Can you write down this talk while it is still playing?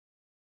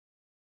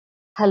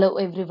Hello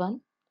everyone,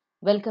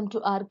 welcome to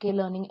RK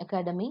Learning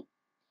Academy.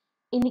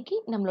 இன்னைக்கு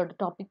நம்மளோட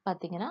topic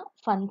பார்த்தீங்கன்னா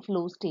ஃபண்ட்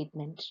ஃப்ளோ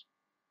ஸ்டேட்மெண்ட்.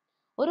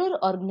 ஒரு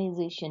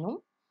ஆர்கனைசேஷனும்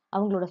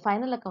அவங்களோட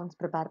ஃபைனல் அக்கவுண்ட்ஸ்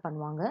ப்ரிப்பேர்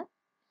பண்ணுவாங்க.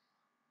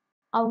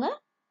 அவங்க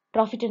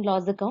profit and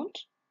loss account,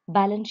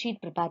 balance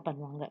sheet prepare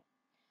பண்ணுவாங்க.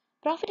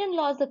 Profit and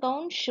loss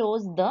account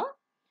shows the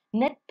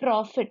net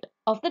profit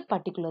of that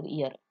particular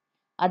year.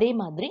 அதே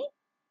மாதிரி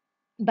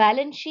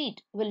balance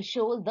sheet will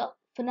show the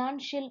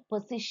financial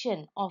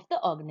position of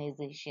the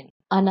organisation.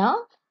 ஆனா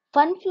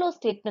fund flow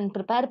statement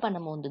prepare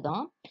பண்ணும்போது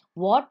தான்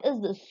what is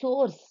the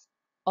source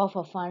of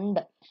a fund,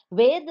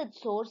 where the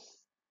source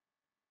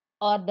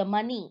or the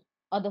money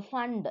or the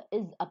fund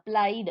is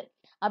applied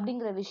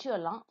அப்படிங்கிற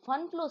விஷயம்லாம்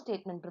fund flow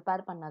statement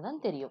prepare பண்ணாதான்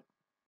தெரியும்.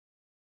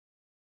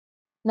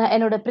 நான்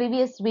என்னோட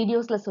previous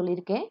வீடியோஸ்ல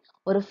சொல்லியிருக்கேன்,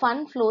 ஒரு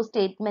fund flow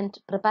statement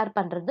prepare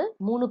பண்றது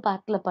 3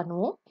 பார்ட்ல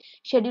பண்ணுவோம்.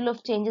 schedule of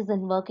changes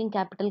in working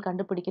capital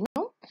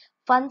கண்டுபிடிக்கணும்,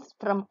 funds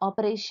from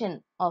operation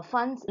or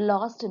funds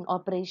lost in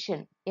operation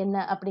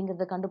என்ன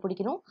அப்படிங்கறத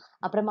கண்டுபிடிக்கணும்.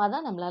 அப்புறமா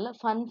தான் நம்மளால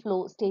fund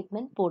flow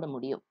statement போட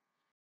முடியும்.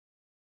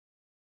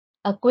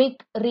 A quick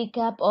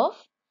recap of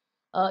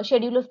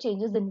schedule of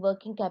changes in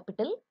working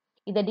capital.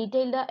 இத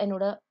டீடைல்டா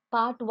என்னோட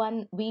part 1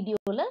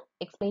 வீடியோல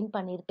எக்ஸ்பிளைன்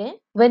பண்ணிருக்கேன்.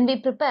 When we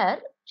prepare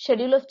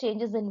schedule of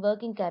changes in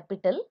working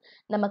capital,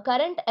 நம்ம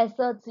current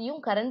assets யும்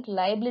current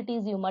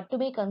liabilities யும்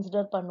மட்டுமே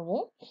consider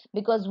பண்ணுவோம்.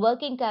 Because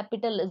working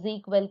capital is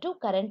equal to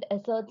current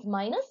assets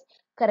minus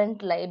current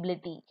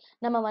liability.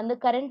 நம்ம வந்து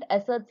current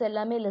assets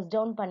எல்லாமே list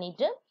down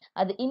பண்ணிட்டு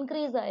அது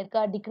increase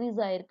ஆயிருக்கா decrease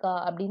ஆயிருக்கா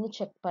அப்படின்னு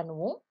செக்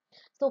பண்ணுவோம்.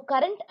 So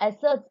current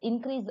assets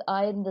increase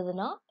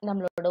ஆயிருந்ததுன்னா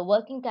நம்மளோட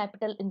working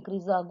capital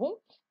increase ஆகும்.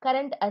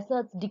 current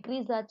assets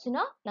decrease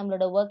ஆச்சுன்னா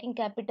நம்மளோட working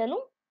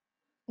capitalum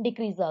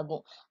decrease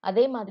ஆகும்.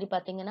 அதே மாதிரி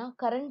பாத்தீங்கன்னா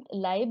current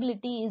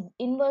liability is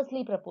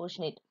inversely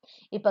proportionate.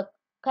 இப்ப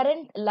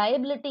current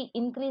liability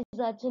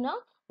increase ஆச்சுன்னா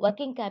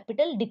working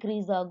capital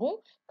decrease ஆகும்.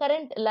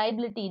 current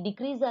liability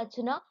decrease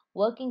ஆச்சுன்னா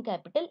working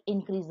capital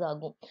increase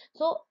ஆகும்.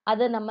 So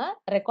அதை நம்ம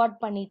ரெக்கார்ட்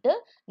பண்ணிட்டு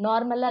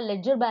நார்மலா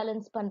லெட்ஜர்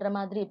பேலன்ஸ் பண்ற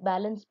மாதிரி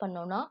பேலன்ஸ்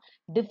பண்ணோம்னா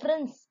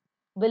difference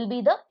will be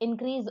the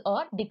increase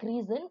or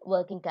decrease in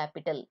working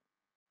capital.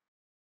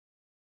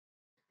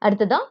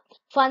 அடுத்ததா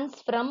funds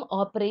from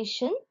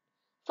operation.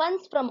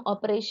 funds from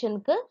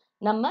operationக்கு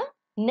நம்ம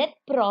net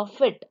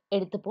profit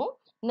எடுத்துப்போம்.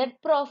 net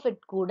profit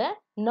கூட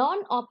non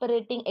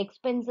operating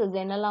expenses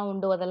என்னெல்லாம்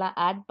உண்டோ அதெல்லாம்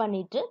ஆட்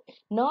பண்ணிட்டு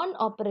non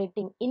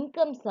operating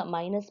incomes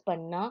மைனஸ்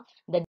பண்ணா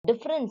the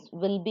difference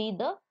will be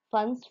the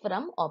funds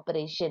from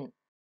operation.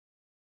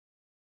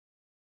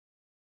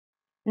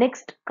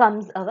 Next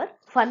comes our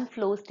fund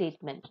flow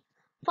statement.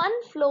 Fund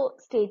flow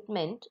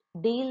statement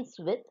deals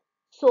with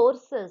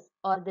sources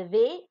or the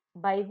way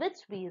by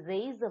which we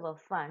raise our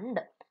fund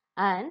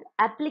and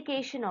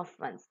application of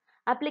funds.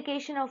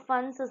 Application of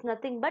funds is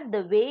nothing but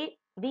the way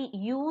we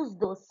use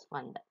those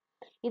fund.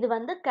 இது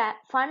வந்து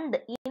fund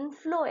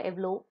inflow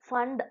எவ்வளோ,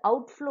 fund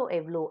outflow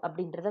எவ்வளோ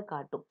அப்படின்றத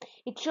காட்டும்.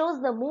 It shows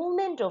the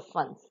movement of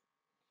funds.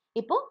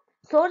 இப்போ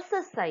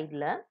sources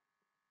sideல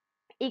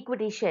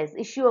equity shares,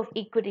 issue of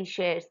equity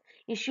shares,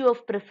 issue of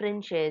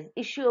preference shares,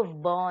 issue of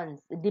bonds,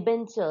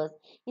 debentures,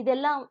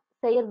 இதெல்லாம்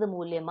செய்யறது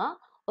மூலியமா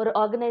ஒரு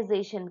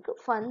ஆர்கனைசேஷனுக்கு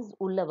ஃபண்ட்ஸ்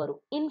உள்ள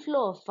வரும். இன்ஃப்ளோ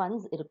ஆஃப்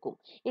ஃபண்ட்ஸ் இருக்கும்.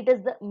 It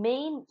is the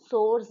main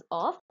source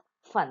of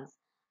funds.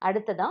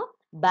 அடுத்ததா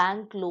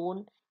bank loan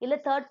இல்ல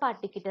தேர்ட்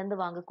பார்ட்டி கிட்ட இருந்து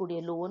வாங்கக்கூடிய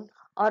loan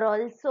are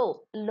also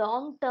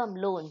long term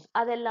loans,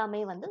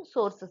 அதெல்லாமே வந்து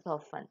சோர்சஸ்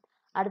ஆஃப் ஃபண்ட்.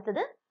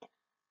 அடுத்தது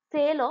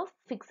sale of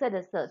fixed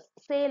assets,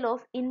 sale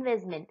of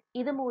investment,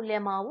 இது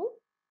மூலியமாவும்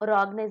ஒரு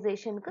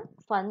ஆர்கனைசேஷனுக்கு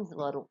ஃபண்ட்ஸ்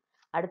வரும்.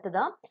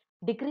 அடுத்ததா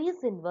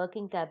டிக்ரீஸ் இன்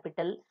ஒர்க்கிங்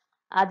கேபிட்டல்,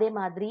 அதே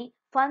மாதிரி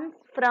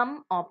ஃபண்ட்ஸ் ஃப்ரம்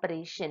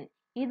ஆபரேஷன்,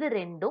 இது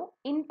ரெண்டும்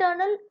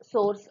internal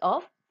source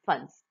of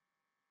funds.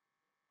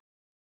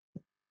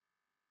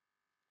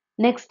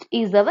 Next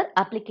is our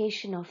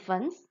application of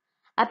funds.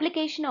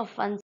 Application of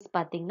funds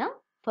பாத்தீங்கன்னா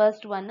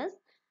first one is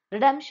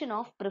redemption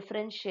of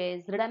preference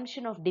shares,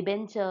 redemption of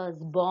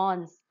debentures,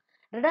 bonds.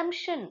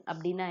 Redemption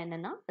அப்படின்னா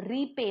என்னன்னா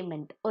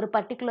repayment. ஒரு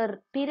particular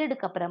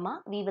பீரியடுக்கு அப்புறமா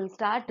we will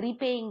start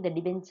repaying the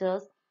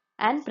debentures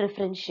and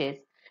preference shares.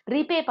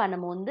 Repay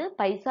பண்ணும்போது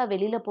பைசா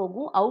வெளியில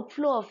போகும்,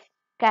 outflow of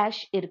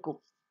cash இருக்கும்.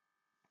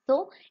 So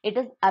it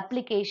is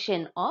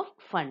application of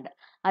fund.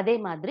 அதே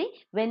மாதிரி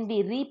when we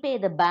repay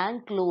the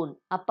bank loan,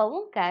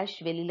 அப்பவும் cash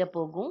வெளியில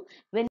போகும்.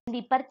 when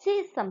we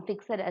purchase some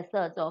fixed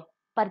assets of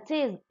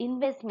purchase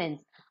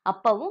investments,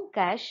 அப்பவும்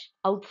cash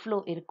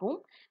outflow இருக்கும்.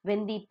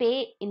 when we pay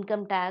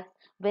income tax,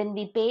 when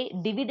we pay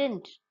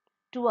dividend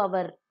to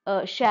our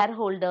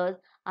shareholders,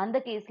 அந்த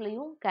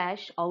கேஸ்லயும்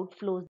cash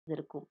outflows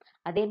இருக்கும்.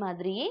 அதே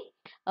மாதிரியே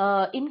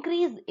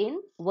increase in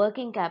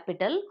working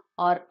capital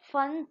or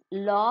funds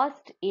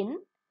lost in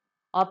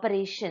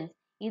operations,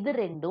 இது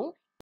ரெண்டும்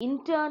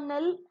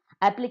internal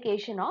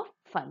application of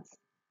funds.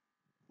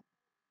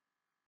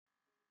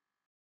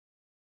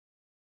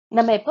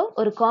 நம்ம இப்போ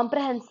ஒரு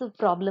காம்ப்ரஹென்சிவ்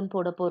ப்ராப்ளம்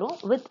போட போறோம்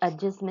with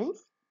adjustments.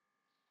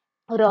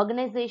 ஒரு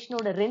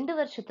ஆர்கனைசேஷனோட 2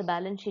 வருஷத்து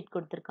பேலன்ஸ் ஷீட்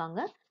கொடுத்திருக்காங்க,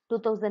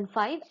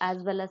 2005 as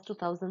well as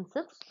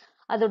 2006.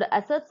 அதோட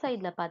அசெட்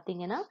சைட்ல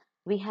பாத்தீங்கன்னா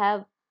we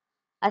have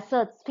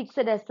assets,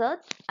 fixed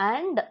assets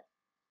and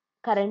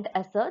current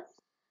assets.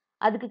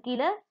 அதுக்கு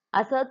கீழே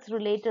assets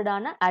related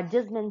ஆன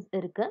adjustments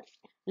இருக்கு.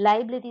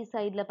 liability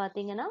sideல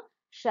பாத்தீங்கன்னா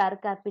share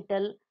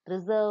capital,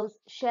 reserves,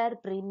 share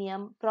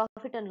premium,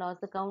 profit and loss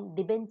account,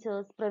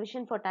 debentures,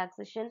 provision for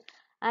taxation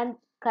and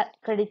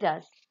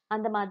creditors.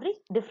 அந்த மாதிரி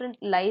different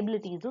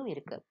liabilitiesம்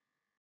இருக்கு.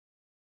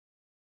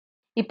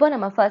 இப்போ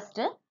நம்ம first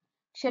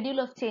schedule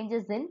of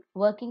changes in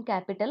working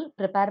capital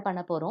prepare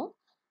பண்ண போறோம்.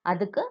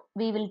 அதுக்கு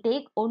we will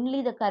take only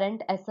the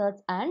current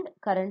assets and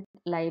current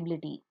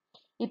liability.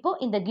 இப்போ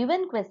இந்த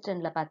given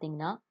questionல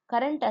பாத்தீங்கன்னா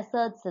current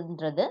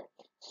assetsன்றது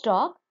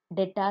stock,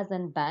 debtors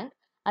and bank.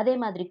 அதே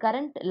மாதிரி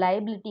current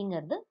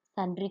liabilityங்கிறது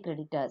sundry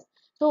creditors.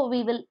 So we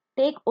will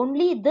take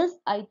only this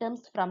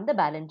items from the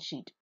balance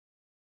sheet.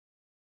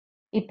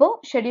 இப்போ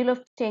schedule of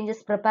changes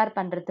prepare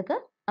பண்றதுக்கு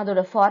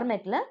அதோட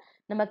formatல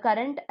நம்ம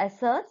current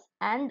assets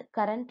and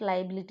current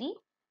liability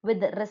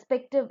with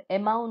respective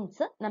amounts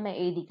நம்ம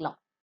எழுதிக்கலாம்.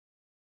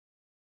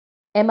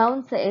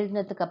 amounts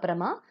எழுதினதுக்கு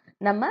அப்புறமா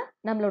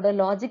நம்மளோட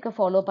லாஜிக்கை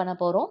ஃபாலோ பண்ண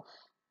போறோம்.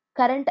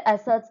 current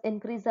assets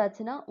increase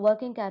ஆச்சுன்னா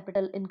working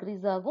capital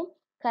increase ஆகும்.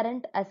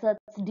 current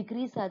assets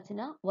decrease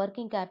ஆச்சுன்னா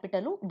working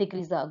capitalம்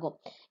decrease ஆகும்.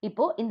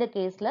 இப்போ இந்த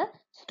கேஸ்ல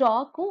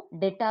ஸ்டாக்கும்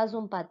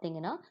டெட்டாஸும்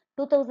பாத்தீங்கன்னா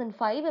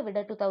 2005 விட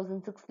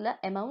 2006ல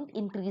amount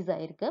increase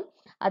ஆயிருக்கு.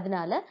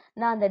 அதனால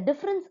நான் அந்த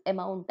difference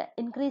amount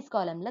increase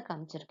columnல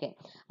காமிச்சிருக்கேன்.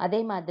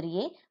 அதே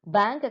மாதிரியே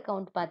பேங்க்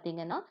அக்கவுண்ட்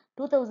பாத்தீங்கன்னா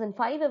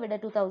 2005 விட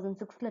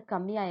 2006ல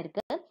கம்மியா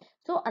இருக்கு.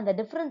 சோ அந்த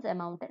difference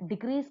amount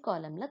decrease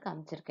columnல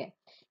காமிச்சிருக்கேன்.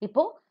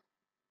 இப்போ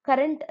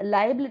current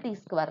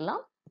liabilities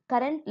வரலாம்.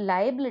 current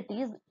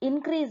liabilities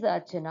increase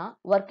ஆச்சுன்னா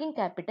working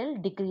capital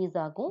decrease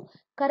ஆகும்.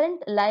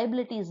 current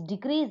liabilities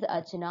decrease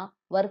ஆச்சுன்னா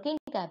working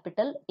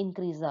capital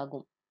increase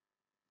ஆகும்.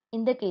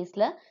 இந்த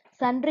கேஸ்ல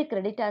sundry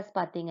creditors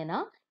பாத்தீங்கன்னா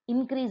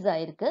increase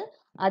ஆயிருக்கு.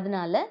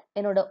 அதனால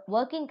என்னோட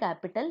working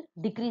capital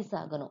decrease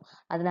ஆகணும்.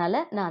 அதனால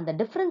நான் அந்த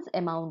difference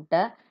amount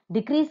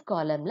decrease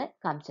columnல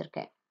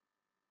காமிச்சிருக்கேன்.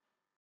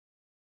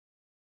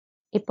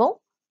 இப்போ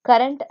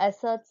current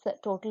assets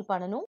total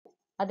பண்ணணும்.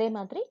 அதே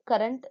மாதிரி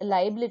current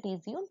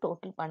liabilitiesயும்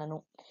total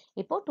பண்ணணும்.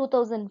 இப்போ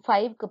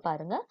 2005க்கு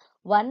பாருங்க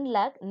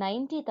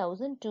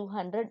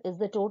 1,90,200 is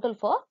the total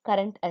for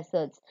current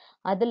assets.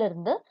 அதுல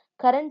இருந்து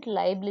current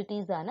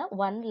liabilities ஆன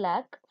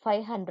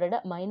 1,05,00,000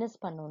 மைனஸ்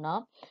பண்ணோம்னா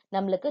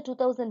நம்மளுக்கு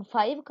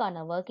 2005க்கான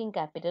working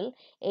capital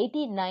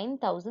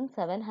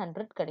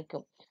 89,700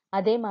 கிடைக்கும்.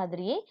 அதே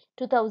மாதிரியே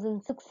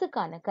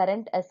 2006க்கான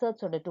current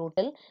assets ஓட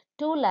total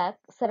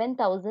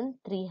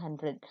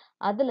 2,07,300.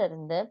 அதுல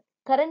இருந்து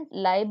current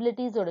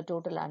liabilities ஓட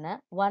டோட்டலான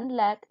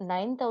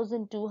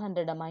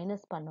 1,09,200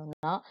 மைனஸ்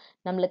பண்ணோம்னா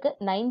நம்மளுக்கு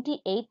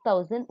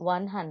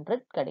 98,100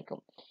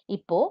 கிடைக்கும்.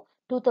 இப்போ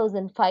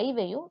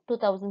 2005ஐயும்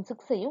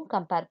 2006ஐயும்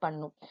கம்பேர்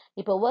பண்ணணும்.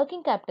 இப்போ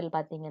working capital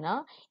பாத்தீங்கன்னா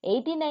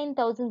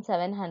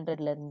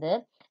 89,700ல இருந்து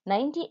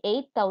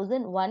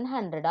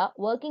 98,100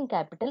 working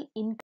capital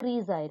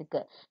increase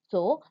ஆயிருக்கு. So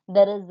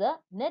there is a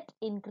net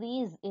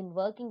increase in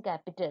working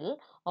capital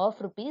of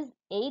rupees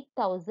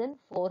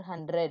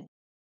 8,400.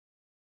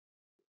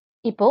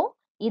 இப்போ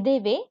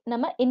இதேவே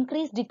நம்ம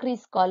increase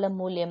decrease column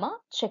மூலியமா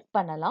செக்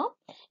பண்ணலாம்.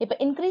 இப்போ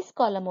increase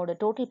column ஓட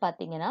total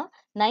பாத்தீங்கன்னா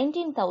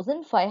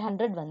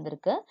 19,500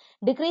 வந்திருக்கு.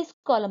 decrease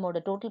column ஓட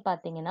total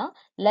பாத்தீங்கன்னா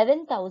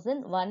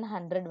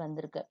 11,100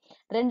 வந்திருக்கு.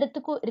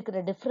 ரெண்டுத்துக்கும் இருக்கிற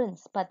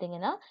difference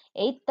பாத்தீங்கன்னா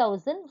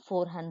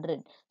 8,400.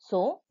 So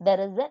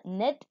there is a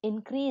net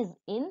increase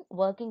in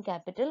working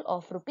capital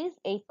of rupees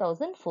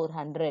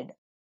 8,400.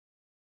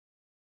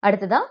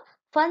 அடுத்ததா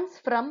funds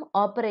from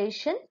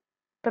operation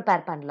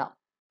prepare பண்ணலாம்.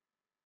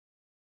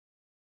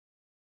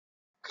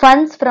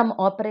 funds from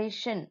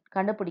operation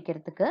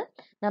கண்டுபிடிக்கிறதுக்கு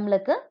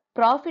நம்மளுக்கு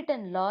profit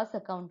and loss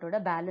account ஓட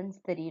balance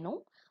தெரியணும்.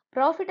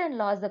 profit and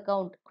loss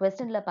account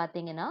questionல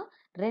பாத்தீங்கன்னா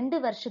 2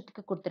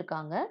 வருஷத்துக்கு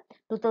கொடுத்திருக்காங்க.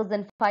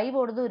 2005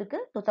 ஓடதும் இருக்கு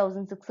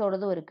 2006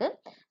 ஓடதும் இருக்கு.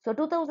 So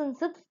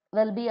 2006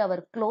 will be our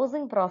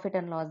closing profit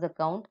and loss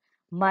account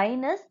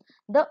minus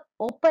the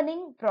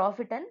opening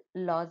profit and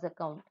loss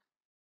account.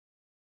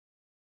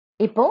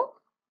 இப்போ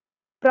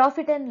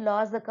profit and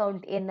loss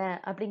account என்ன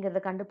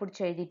அப்படிங்கறத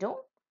கண்டுபிடிச்சு எழுதிட்டோம்.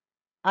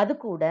 அது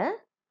கூட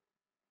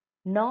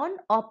நான்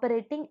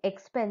ஆப்பரேட்டிங்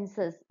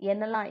எக்ஸ்பென்சஸ்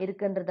என்னெல்லாம்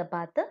இருக்குன்றத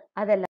பார்த்து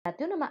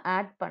அதெல்லாத்தையும் நம்ம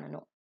ஆட்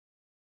பண்ணணும்.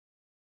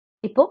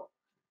 இப்போ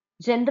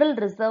ஜெனரல்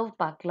ரிசர்வ்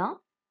பார்க்கலாம்.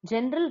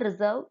 ஜெனரல்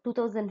ரிசர்வ்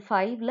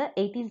 2005ல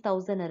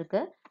 18,000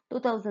 இருக்கு.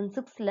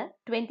 2006ல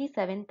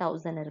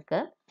 27,000 இருக்கு.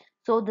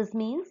 So this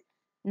means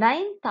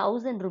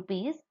 9,000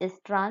 rupees is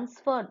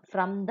transferred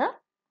from the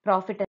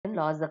profit and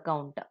loss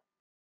account.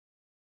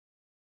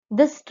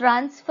 This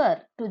transfer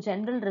to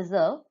general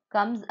reserve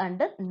comes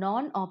under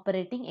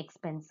non-operating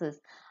expenses.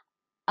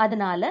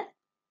 அதனால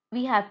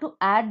we have to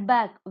add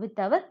back with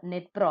our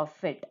net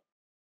profit.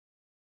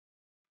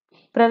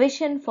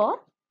 Provision for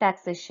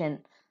taxation.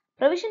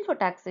 Provision for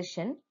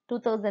taxation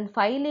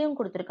 2005லயும்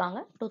கொடுத்திருக்காங்க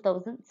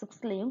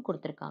 2006லயும்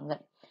கொடுத்திருக்காங்க.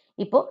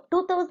 இப்போ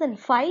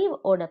 2005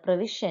 ஓட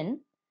provision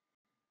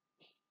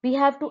we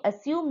have to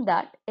assume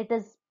that it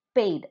is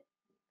paid.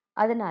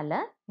 அதனால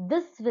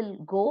this will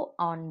go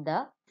on the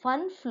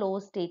fund flow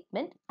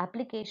statement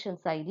application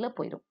sideல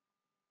போயிடும்.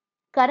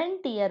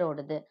 current year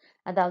ஓடது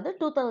அதாவது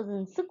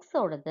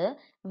 2006 ஓடது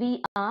we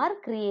are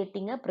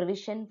creating a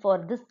provision for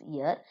this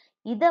year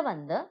இத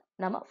வந்து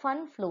நம்ம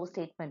fund flow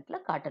statementல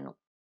காட்டணும்.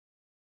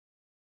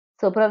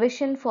 So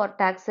provision for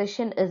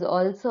taxation is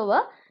also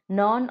a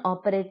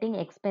non-operating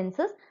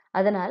expenses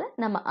அதனால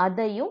நம்ம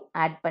அதையும்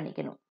add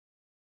பண்ணிக்கணும்.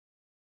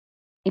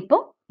 இப்போ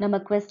நம்ம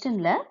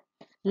questionல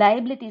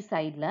liability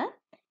sideல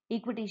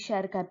equity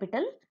share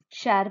capital,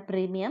 share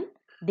premium,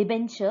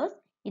 debentures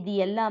இது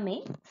எல்லாமே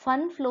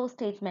fund flow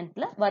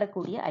statementல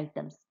வரக்கூடிய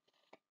items.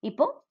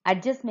 இப்போ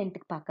adjustment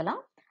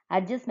பார்க்கலாம்.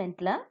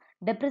 Adjustmentல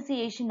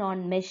depreciation on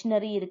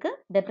machinery இருக்கு,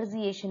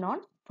 depreciation on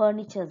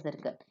furnitures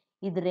இருக்கு.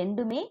 இது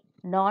ரெண்டுமே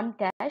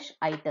non-cash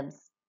items.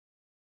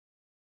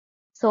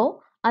 So,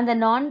 அந்த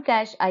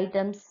non-cash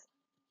items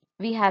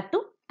we have to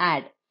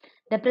add.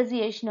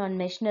 Depreciation on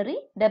machinery,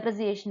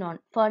 depreciation on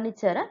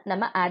furniture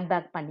நம்ம add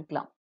back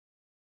பண்ணிக்கலாம்.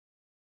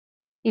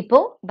 இப்போ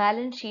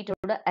balance sheet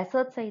ஓட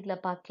asset sideல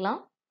பார்க்கலாம்.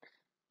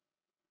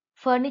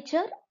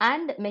 Furniture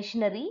and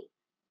machinery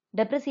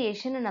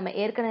depreciation நம்ம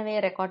ஏற்கனவே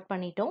ரெக்கார்ட்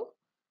பண்ணிட்டோம்.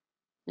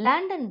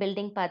 Land and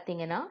building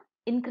பார்த்தீங்கன்னா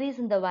increase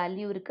in the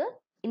value இருக்கு.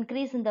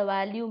 Increase in the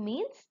value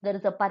means there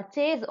is a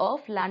purchase of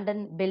land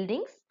and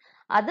buildings.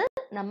 அது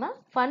நம்ம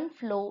fund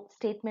flow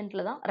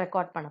statementல தான்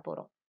ரெக்கார்ட் பண்ண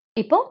போறோம்.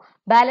 இப்போ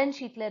பேலன்ஸ்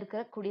ஷீட்ல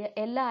இருக்கக்கூடிய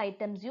எல்லா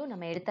ஐட்டம்ஸையும்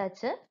நம்ம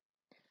எடுத்தாச்சு.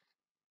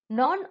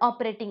 நான்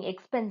ஆப்பரேட்டிங்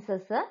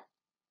எக்ஸ்பென்சஸ்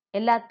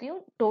எல்லாத்தையும்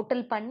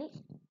டோட்டல் பண்ணி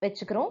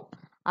வச்சுக்கிறோம்.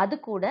 அது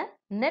கூட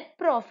நெட்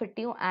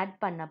ப்ராஃபிட்டையும் ஆட்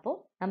பண்ணப்போ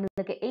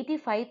நம்மளுக்கு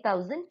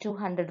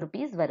 85,200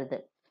 rupees வருது.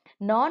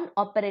 நான்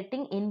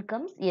ஆப்பரேட்டிங்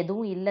இன்கம்ஸ்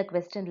எதுவும் இல்லை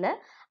கொஸ்டின்ல,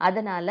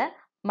 அதனால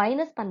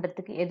மைனஸ்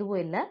பண்றதுக்கு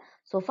எதுவும் இல்லை.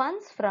 So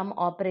funds from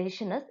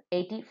operation is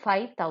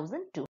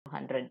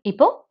 85,200.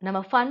 இப்போ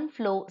நம்ம ஃபண்ட்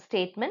ஃப்ளோ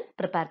ஸ்டேட்மெண்ட்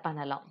ப்ரிப்பேர்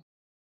பண்ணலாம்.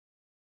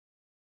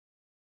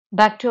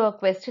 Back to our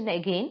question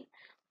again.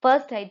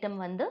 First item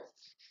வந்து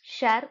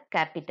share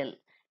capital.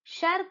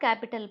 Share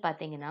capital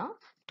பார்த்தீங்கன்னா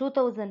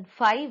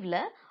 2005ல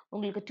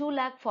உங்களுக்கு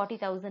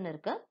 2,40,000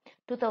 இருக்கு.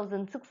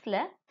 2006ல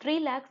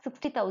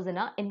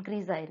 3,60,000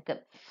 increase ஆயிருக்கு.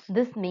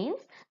 This means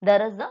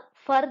there is a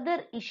further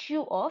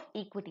issue of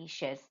equity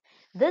shares.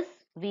 This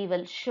we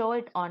will show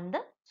it on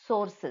the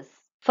sources.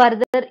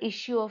 Further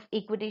issue of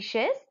equity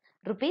shares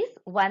rupees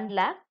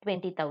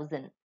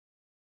 1,20,000.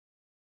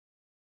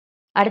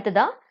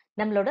 அடுத்ததா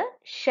நம்மளோட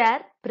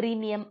share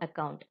premium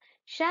account.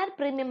 Share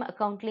premium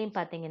அக்கவுண்ட்லயும்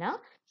பாத்தீங்கன்னா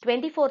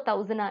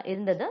 24,000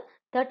 இருந்தது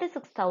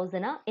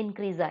 36,000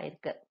 increase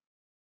ஆயிருக்கு.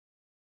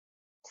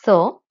 So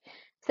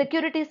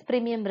securities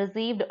premium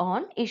received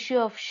on issue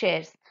of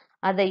shares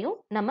அதையும்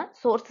நம்ம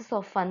sources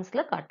of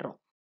ஃபண்ட்ஸ்ல காட்டுறோம்.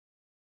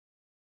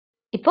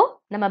 இப்போ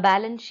நம்ம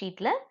balance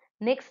ஷீட்ல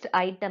next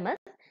item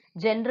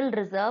general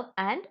reserve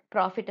and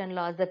profit and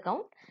loss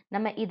account.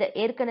 நம்ம இதை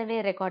ஏற்கனவே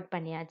ரெக்கார்ட்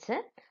பண்ணியாச்சு.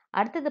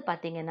 அடுத்தது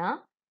பாத்தீங்கன்னா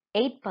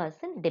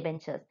 8%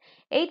 debentures.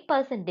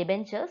 8%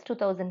 debentures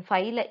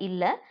 2005ல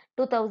இல்ல,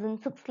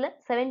 2006ல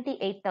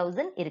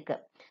 78,000 இருக்கு.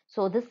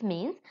 So this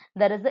means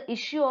there is a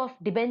issue of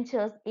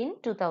debentures in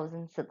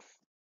 2006.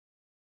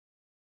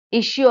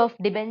 Issue of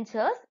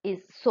debentures is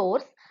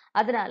source.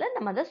 அதனால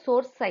நம்ம அத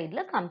source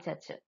sideல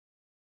காமிச்சாச்சு.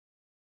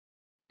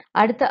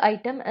 அடுத்த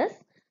item is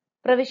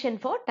provision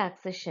for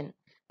taxation.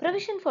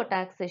 Provision for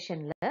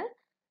taxationல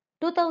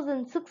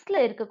 2006ல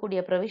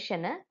இருக்கக்கூடிய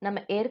provision நம்ம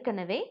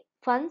ஏற்கனவே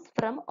funds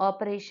from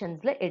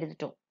operationsல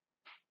எடுத்துட்டோம்.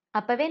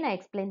 அப்பவே நான்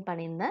எக்ஸ்பிளைன்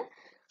பண்ணியிருந்தேன்.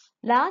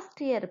 லாஸ்ட்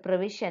இயர்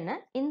ப்ரொவிஷனை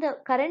இந்த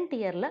கரண்ட்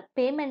இயர்ல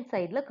பேமெண்ட்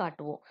சைட்ல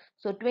காட்டுவோம்.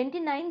 So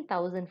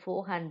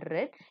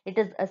 29,400 it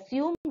is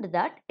assumed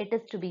that it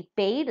is to be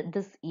paid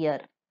this year.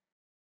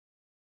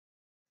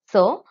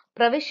 So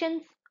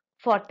provisions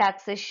for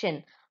taxation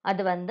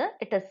அது வந்து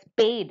it is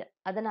paid.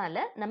 அதனால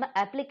நம்ம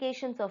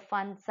applications of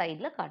fund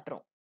சைட்ல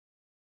காட்டுறோம்.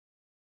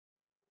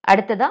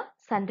 அடுத்ததா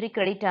sundry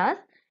creditors.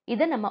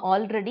 இதை நம்ம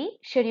already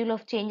schedule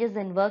of changes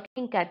in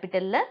working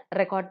கேபிட்டல்ல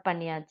record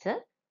பண்ணியாச்சு.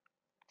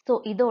 ஸோ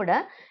இதோட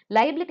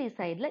லைபிலிட்டி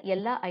சைட்ல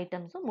எல்லா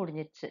ஐட்டம்ஸும்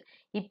முடிஞ்சிருச்சு.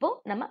 இப்போ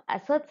நம்ம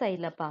அசட்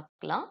சைட்ல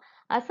பார்க்கலாம்.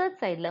 அசட்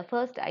சைட்ல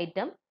first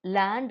item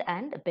land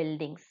and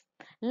buildings.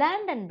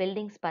 Land and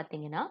buildings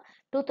பார்த்தீங்கன்னா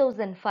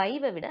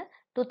 2005 விட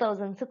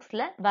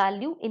 2006ல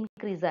வேல்யூ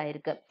இன்க்ரீஸ்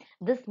ஆயிருக்கு.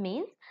 This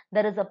means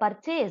there is a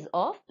purchase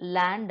of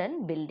land and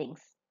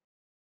buildings.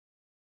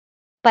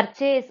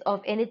 Purchase of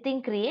anything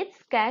creates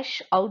cash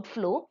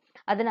outflow.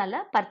 அதனால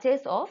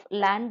purchase of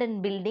land and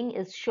building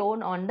is shown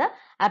on the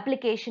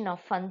application of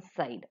funds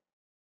side.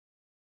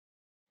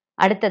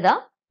 அடுத்ததா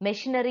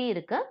machinery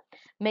இருக்கு.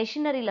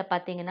 machineryல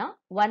பாத்தீங்கன்னா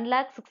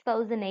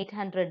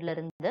 1,06,800ல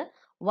இருந்து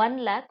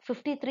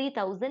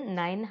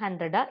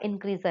 1,53,900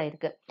 increase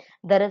ஆயிருக்கு.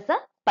 There is a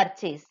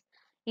purchase.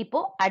 இப்போ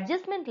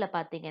adjustmentல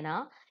பாத்தீங்கன்னா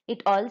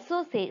it also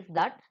says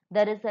that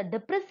there is a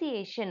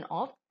depreciation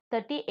of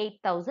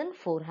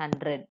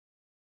 38,400.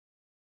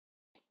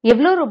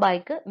 எவ்வளோ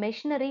ரூபாய்க்கு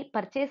மெஷினரி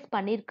பர்ச்சேஸ்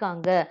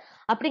பண்ணிருக்காங்க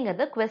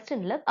அப்படிங்கறத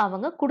கொஸ்டின்ல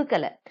அவங்க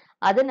கொடுக்கல.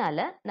 அதனால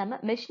நம்ம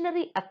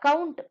மெஷினரி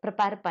அக்கவுண்ட்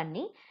ப்ரிப்பேர்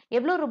பண்ணி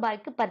எவ்வளோ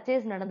ரூபாய்க்கு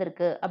பர்ச்சேஸ்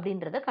நடந்திருக்கு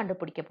அப்படின்றத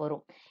கண்டுபிடிக்க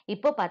போறோம்.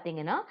 இப்போ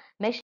பாத்தீங்கன்னா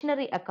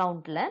மெஷினரி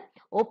அக்கவுண்ட்ல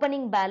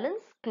ஓப்பனிங்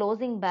பேலன்ஸ்,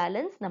 க்ளோசிங்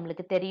பேலன்ஸ்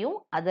நம்மளுக்கு தெரியும்,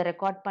 அதை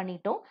ரெக்கார்ட்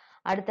பண்ணிட்டோம்.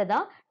 அடுத்ததா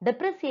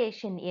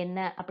டெப்ரிசியேஷன் என்ன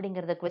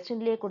அப்படிங்கறத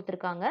கொஸ்டின்லயே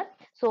கொடுத்திருக்காங்க.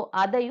 சோ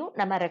அதையும்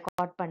நம்ம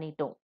ரெக்கார்ட்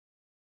பண்ணிட்டோம்.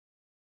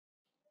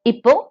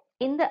 இப்போ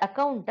இந்த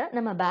அக்கவுண்ட்டை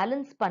நம்ம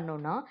பேலன்ஸ்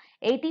பண்ணோம்னா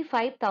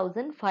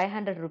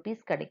 85,500 rupees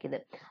கிடைக்குது.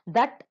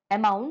 That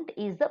amount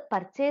is the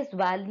purchase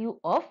value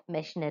of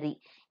machinery.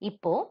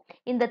 இப்போ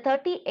இந்த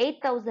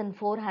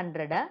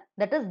 38,400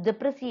 that is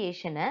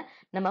depreciation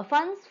நம்ம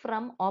funds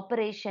from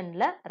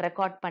operationல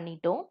ரெக்கார்ட்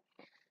பண்ணிட்டோம்.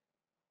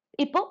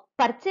 இப்போ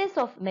purchase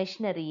of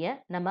machinery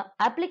நம்ம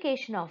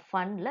application of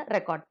fundல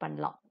ரெக்கார்ட்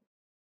பண்ணலாம்.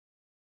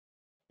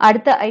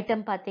 அடுத்த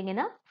ஐட்டம்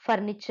பாத்தீங்கன்னா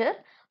furniture.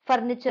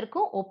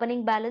 ஃபர்னிச்சருக்கும்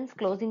opening balance,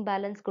 closing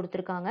balance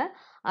கொடுத்திருக்காங்க.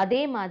 அதே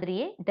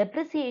மாதிரியே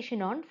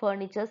டெப்ரிசியேஷன் ஆன்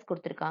ஃபர்னிச்சர்ஸ்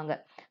கொடுத்திருக்காங்க.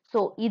 ஸோ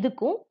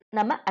இதுக்கும்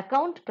நம்ம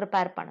அக்கவுண்ட்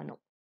ப்ரிப்பேர் பண்ணணும்.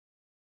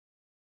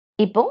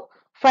 இப்போ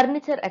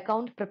ஃபர்னிச்சர்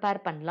அக்கவுண்ட்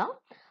ப்ரிப்பேர் பண்ணலாம்.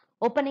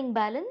 Opening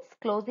balance,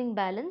 closing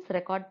balance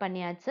record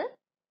பண்ணியாச்சு.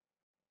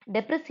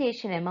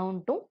 டெப்ரிசியேஷன்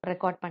அமௌண்ட்டும்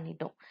ரெக்கார்ட்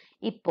பண்ணிட்டோம்.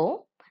 இப்போ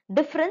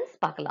டிஃபரன்ஸ்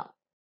பார்க்கலாம்.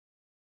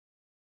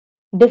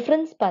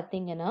 டிஃபரன்ஸ்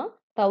பாத்தீங்கன்னா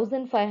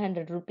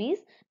 1,500 rupees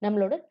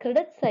நம்மளோட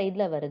கிரெடிட்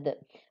சைட்ல வருது,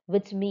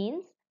 which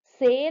means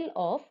sale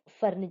of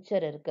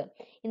furniture இருக்கு.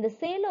 இந்த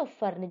sale of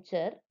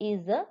furniture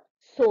is a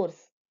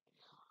source.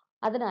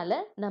 அதனால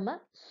நம்ம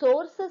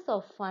sources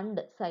of fund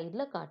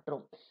சைட்ல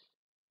காட்டுறோம்.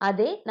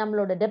 அதே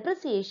நம்மளோட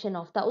depreciation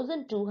of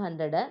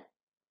 1,200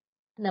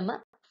 நம்ம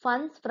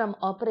funds from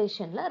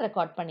operationல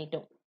ரெக்கார்ட்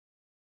பண்ணிட்டோம்.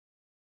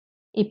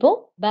 இப்போ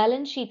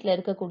பேலன்ஸ் ஷீட்ல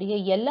இருக்கக்கூடிய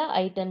எல்லா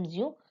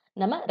ஐட்டம்ஸையும்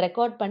நம்ம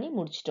ரெக்கார்ட் பண்ணி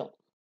முடிச்சிட்டோம்.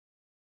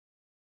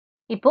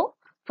 இப்போ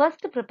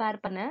ஃபர்ஸ்ட் ப்ரிப்பேர்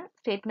பண்ண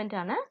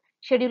ஸ்டேட்மெண்டான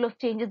schedule of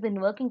changes in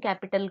working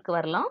கேபிட்டலுக்கு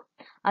வரலாம்.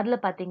 அதுல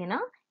பாத்தீங்கன்னா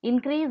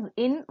increase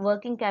in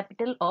working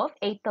capital of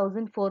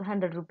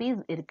 8,400 rupees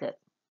இருக்கு.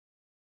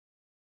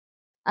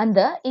 அந்த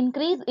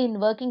increase in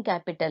working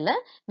கேபிட்டலை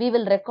we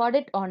will record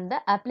it on the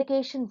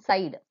application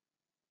side.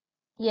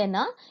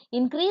 ஏன்னா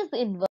இன்க்ரீஸ்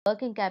இன்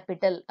ஒர்க்கிங்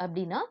கேபிட்டல்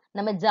அப்படின்னா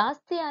நம்ம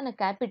ஜாஸ்தியான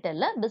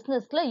கேபிட்டல்ல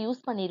பிசினஸ்ல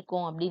யூஸ்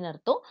பண்ணியிருக்கோம் அப்படின்னு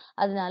அர்த்தம்.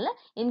 அதனால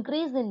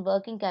increase in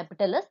working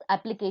capital is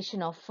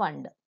application of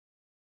fund.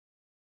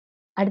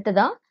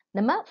 அடுத்ததா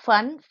நம்ம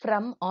fund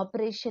from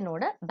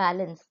ஆபரேஷனோட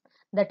balance,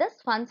 that is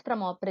funds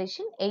from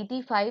operation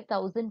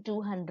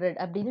 85,200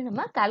 அப்படின்னு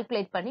நம்ம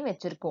கால்குலேட் பண்ணி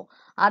வச்சிருக்கோம்.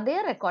 அதே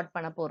ரெக்கார்ட்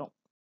பண்ண போறோம்.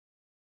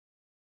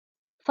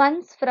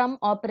 ஃபண்ட்ஸ் ஃப்ரம்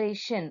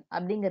ஆபரேஷன்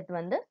அப்படிங்கிறது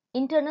வந்து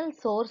இன்டர்னல்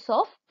சோர்ஸ்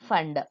ஆஃப்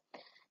ஃபண்ட்.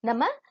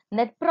 நம்ம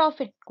நெட்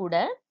ப்ராஃபிட் கூட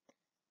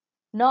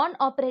நான்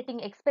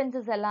ஆபரேட்டிங்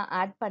எக்ஸ்பென்சஸ் எல்லாம்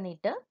ஆட்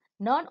பண்ணிட்டு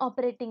நான்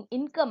ஆபரேட்டிங்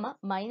இன்கம்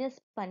மைனஸ்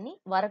பண்ணி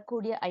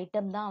வரக்கூடிய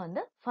ஐட்டம் தான்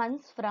வந்து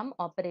ஃபண்ட்ஸ் ஃப்ரம்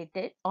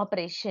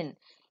ஆபரேஷன்.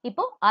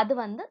 இப்போ அது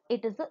வந்து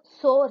இட் இஸ் a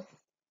சோர்ஸ்.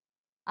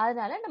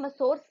 அதனால நம்ம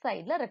சோர்ஸ்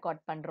சைட்ல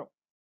ரெக்கார்ட் பண்றோம்.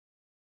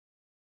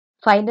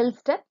 Final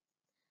step,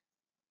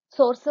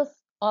 sources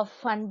of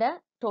fund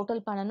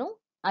total பண்ணணும்.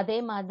 அதே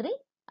மாதிரி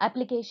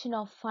அப்ளிகேஷன்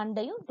ஆஃப்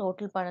ஃபண்டையும்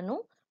டோட்டல்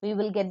பண்ணணும். we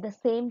will get the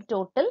same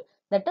total,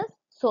 that is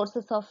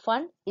sources of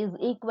fund is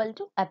equal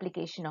to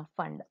application of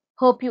fund.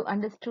 Hope you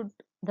understood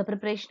the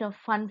preparation of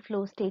fund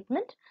flow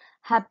statement.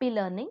 Happy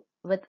learning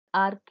with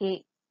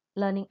RK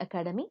Learning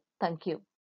Academy. Thank you.